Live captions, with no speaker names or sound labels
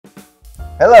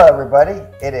Hello everybody,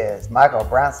 it is Michael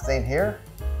Brownstein here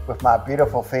with my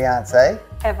beautiful fiance,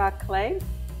 Eva Clay.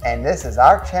 And this is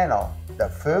our channel, the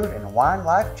Food and Wine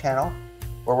Life channel,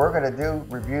 where we're going to do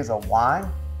reviews of wine,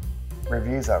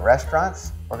 reviews of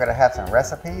restaurants. We're going to have some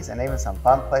recipes and even some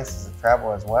fun places to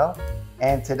travel as well.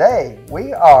 And today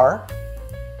we are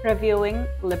reviewing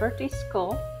Liberty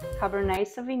School Cabernet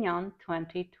Sauvignon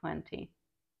 2020.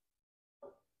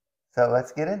 So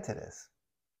let's get into this.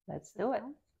 Let's do it.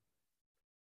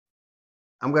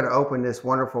 I'm going to open this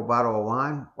wonderful bottle of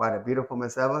wine while the beautiful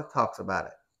Miss Eva talks about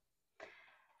it.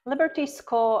 Liberty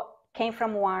School came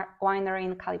from a winery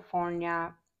in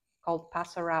California called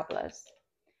Paso Robles.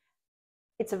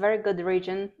 It's a very good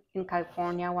region in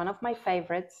California, one of my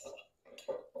favorites.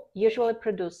 Usually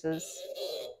produces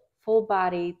full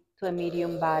body to a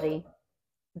medium body,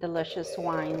 delicious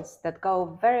wines that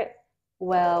go very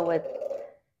well with,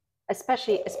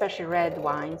 especially red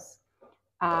wines.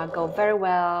 Go very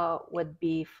well with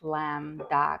beef, lamb,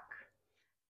 duck,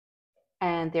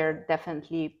 and they're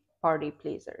definitely party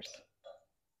pleasers.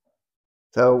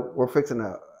 So we're fixing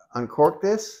to uncork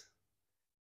this,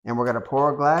 and we're going to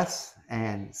pour a glass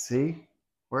and see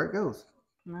where it goes.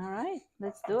 All right,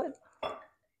 let's do it.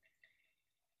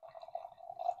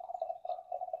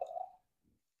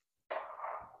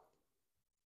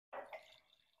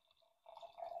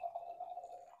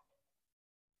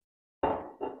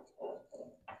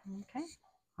 Okay.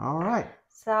 All right.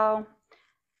 So,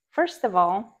 first of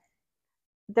all,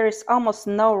 there's almost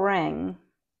no ring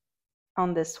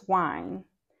on this wine.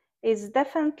 It's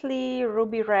definitely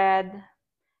ruby red.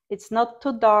 It's not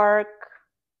too dark.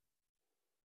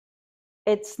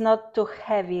 It's not too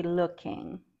heavy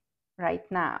looking right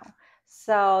now.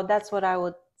 So that's what I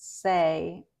would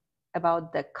say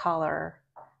about the color.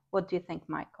 What do you think,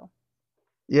 Michael?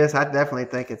 Yes, I definitely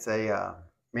think it's a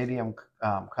medium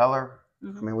color.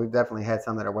 Mm-hmm. I mean, we've definitely had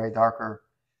some that are way darker,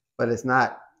 but it's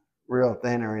not real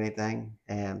thin or anything,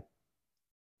 and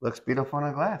looks beautiful in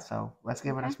a glass. So let's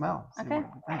give it a smell. See what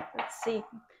we think. Let's see.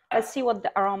 Let's see what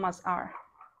the aromas are.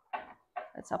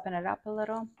 Let's open it up a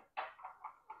little.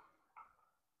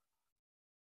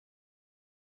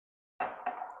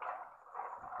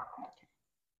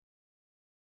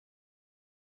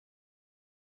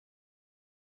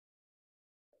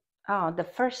 Oh, the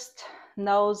first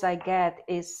nose I get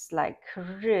is like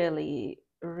really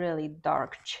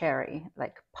dark cherry,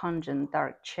 like pungent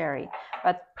dark cherry,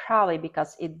 but probably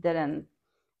because it didn't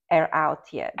air out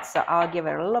yet. So I'll give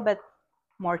it a little bit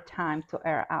more time to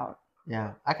air out.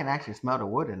 Yeah, I can actually smell the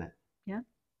wood in it. Yeah.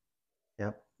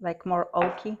 Yep. Like more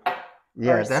oaky.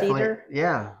 Yeah, or definitely. Cedar.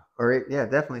 Yeah, or yeah,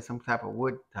 definitely some type of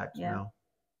wood type smell.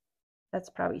 That's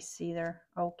probably cedar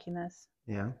oakiness.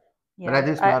 Yeah. But I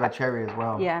do smell the cherry as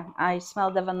well. Yeah, I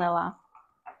smell the vanilla.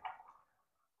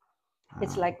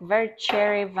 It's like very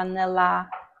cherry, vanilla,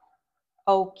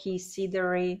 oaky,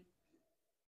 cedary.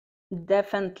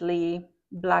 Definitely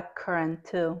black currant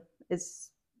too.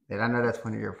 And I know that's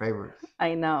one of your favorites.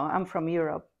 I know. I'm from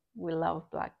Europe. We love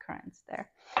black currants there.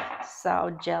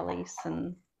 So jellies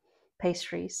and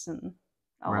pastries and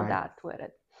all that with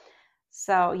it.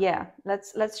 So yeah,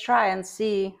 let's try and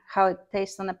see how it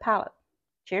tastes on the palate.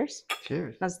 Cheers.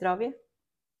 Cheers. Na zdrowie.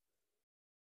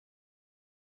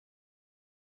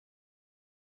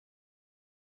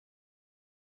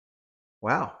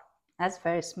 Wow. That's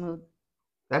very smooth.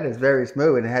 That is very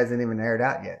smooth, and it hasn't even aired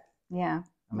out yet. Yeah.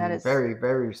 I mean, it's very,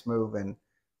 very smooth, and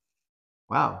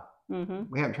wow. Mm-hmm.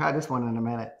 We haven't tried this one in a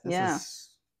minute.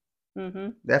 This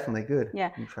is definitely good.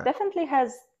 Yeah, definitely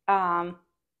has,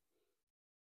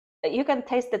 you can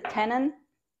taste the tannin,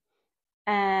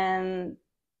 and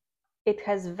it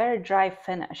has very dry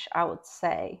finish, I would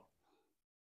say.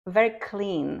 Very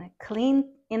clean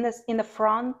in the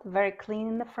front, very clean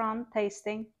in the front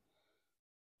tasting,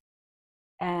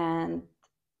 and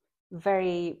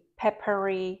very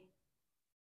peppery,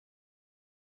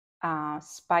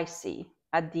 spicy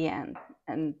at the end,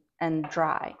 and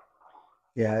dry.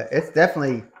 Yeah, it's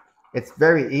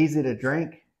very easy to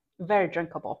drink. Very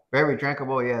drinkable. Very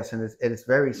drinkable, yes, and it's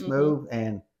very smooth,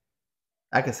 and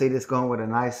I can see this going with a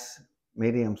nice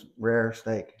medium rare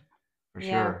steak for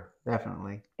sure.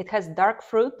 Definitely. It has dark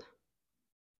fruit,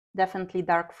 definitely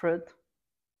dark fruit,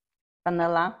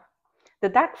 vanilla. The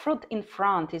dark fruit in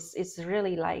front is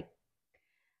really like,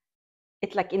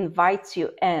 it like invites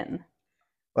you in.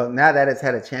 Well, now that it's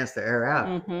had a chance to air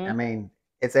out, I mean,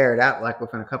 it's aired out like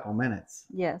within a couple of minutes.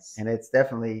 Yes. And it's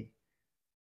definitely,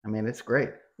 I mean, it's great.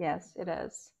 Yes, it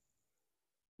is.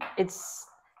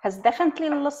 Has definitely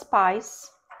a little spice.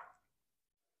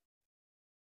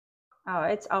 Oh,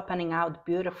 it's opening out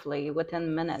beautifully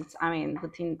within minutes. I mean,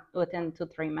 within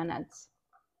 2-3 minutes.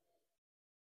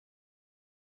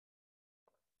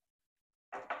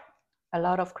 a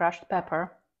lot of crushed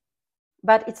pepper,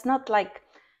 but it's not like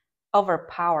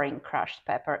overpowering crushed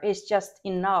pepper. It's just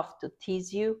enough to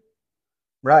tease you.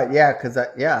 Right, yeah, because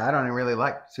I don't really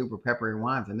like super peppery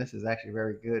wines, and this is actually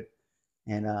very good.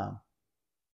 And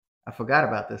I forgot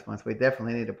about this one, so we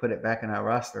definitely need to put it back in our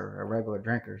roster of regular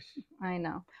drinkers. I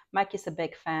know. Mike is a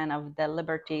big fan of the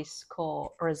Liberty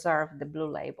Skull Reserve, the blue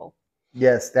label.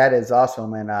 Yes, that is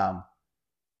awesome, and I'm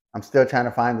still trying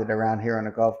to find it around here on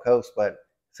the Gulf Coast, but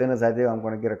as soon as I do, I'm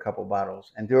going to get a couple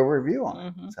bottles and do a review on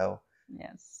it. So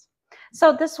yes.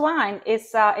 So this wine is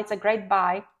it's a great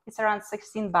buy. It's around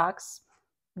 $16,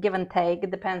 give and take.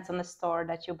 It depends on the store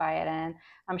that you buy it in.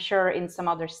 I'm sure in some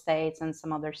other states and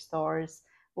some other stores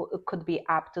it could be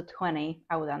up to 20.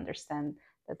 I would understand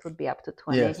that would be up to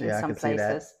 20 yes, in yeah, some I can see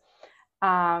that.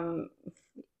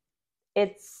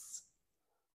 places.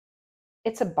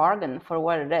 It's a bargain for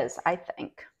what it is, I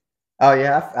think. Oh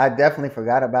yeah, I definitely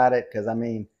forgot about it because I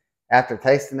mean, after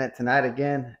tasting it tonight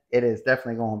again, it is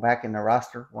definitely going back in the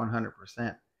roster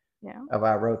 100% Yeah. of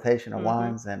our rotation of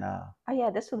wines. And oh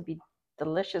yeah, this would be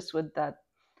delicious with that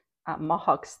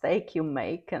mohawk steak you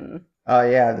make, and oh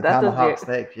yeah, the that would be tomahawk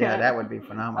steaks, yeah, that would be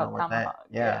phenomenal with that. tomahawk.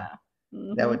 Yeah,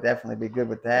 Yeah. that would definitely be good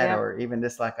with that, Yeah. or even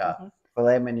just like a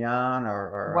filet mignon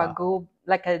or Wagyu,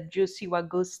 like a juicy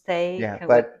Wagyu steak. yeah,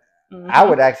 but I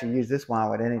would actually use this wine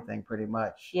with anything pretty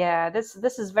much. Yeah, this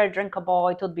is very drinkable.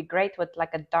 It would be great with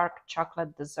like a dark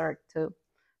chocolate dessert too,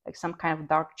 like some kind of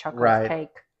dark chocolate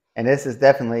cake. And this is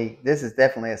definitely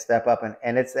a step up,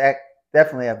 and it's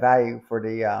definitely a value for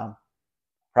the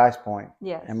price point.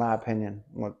 Yes, in my opinion.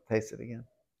 We'll taste it again.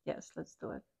 Yes, let's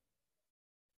do it.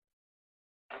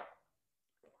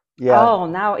 Yeah. Oh,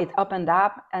 now it opened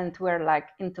up, and we're like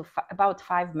into about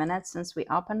 5 minutes since we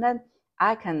opened it.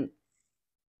 I can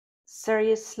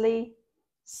seriously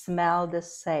smell the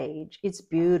sage. It's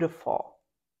beautiful.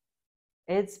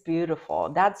 It's beautiful.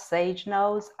 That sage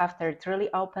nose, after it really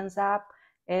opens up,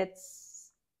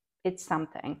 it's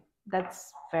something.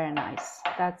 That's very nice.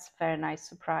 That's very nice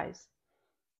surprise.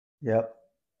 Yep.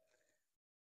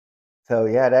 So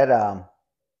yeah, that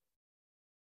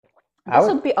this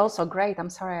would be also great. I'm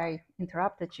sorry I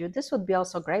interrupted you. This would be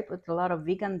also great with a lot of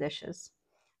vegan dishes,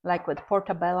 like with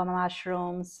portobello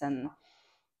mushrooms and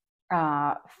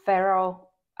farro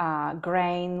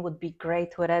grain would be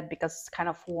great with it because it's kind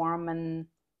of warm and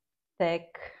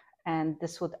thick, and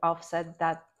this would offset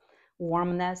that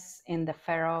warmness in the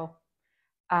farro.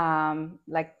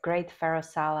 Like great farro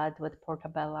salad with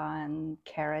portobello and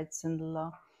carrots and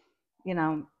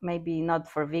maybe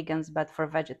not for vegans, but for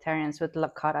vegetarians with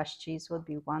cottage cheese would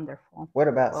be wonderful. What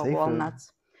about seafood?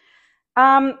 Walnuts.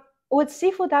 With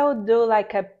seafood, I would do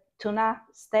like a tuna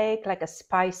steak, like a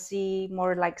spicy,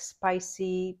 more like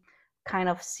spicy kind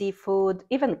of seafood.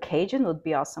 Even Cajun would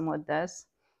be awesome with this.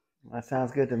 That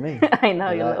sounds good to me. I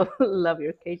know you love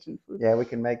your Cajun food. Yeah, we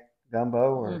can make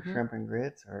gumbo or shrimp and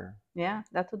grits or yeah,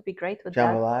 that would be great with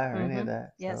jambalaya or any of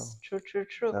that. Yes, so, true.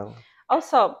 So.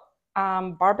 Also,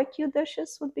 barbecue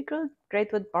dishes would be good.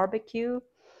 Great with barbecue.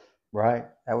 Right,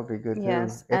 that would be good too.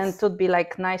 Yes, and it would be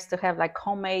like nice to have like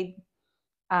homemade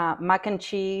mac and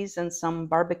cheese and some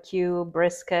barbecue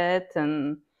brisket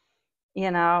and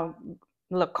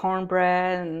little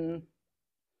cornbread and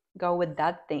go with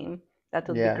that theme. That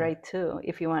would be great too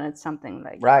if you wanted something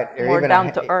like more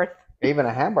down to earth. Even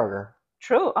a hamburger.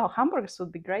 True. Oh, hamburgers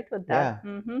would be great with that.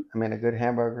 Yeah. I mean, a good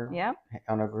hamburger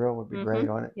on a grill would be great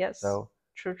on it. Yes. So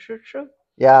true.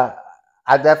 Yeah,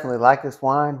 I definitely like this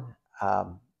wine. I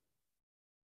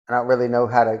don't really know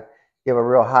how to give a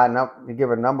real high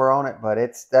number on it, but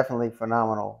it's definitely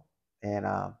phenomenal. And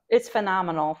it's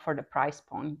phenomenal for the price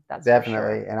point. That's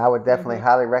definitely, for sure. And I would definitely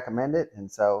highly recommend it. And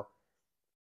so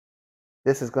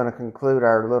this is going to conclude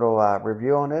our little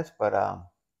review on this. But I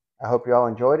hope you all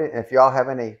enjoyed it. And if you all have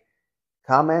any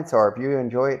comments or if you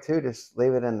enjoy it too, just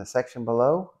leave it in the section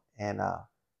below. And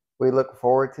we look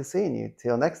forward to seeing you.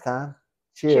 Till next time.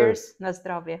 Cheers. Na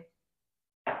zdrowie.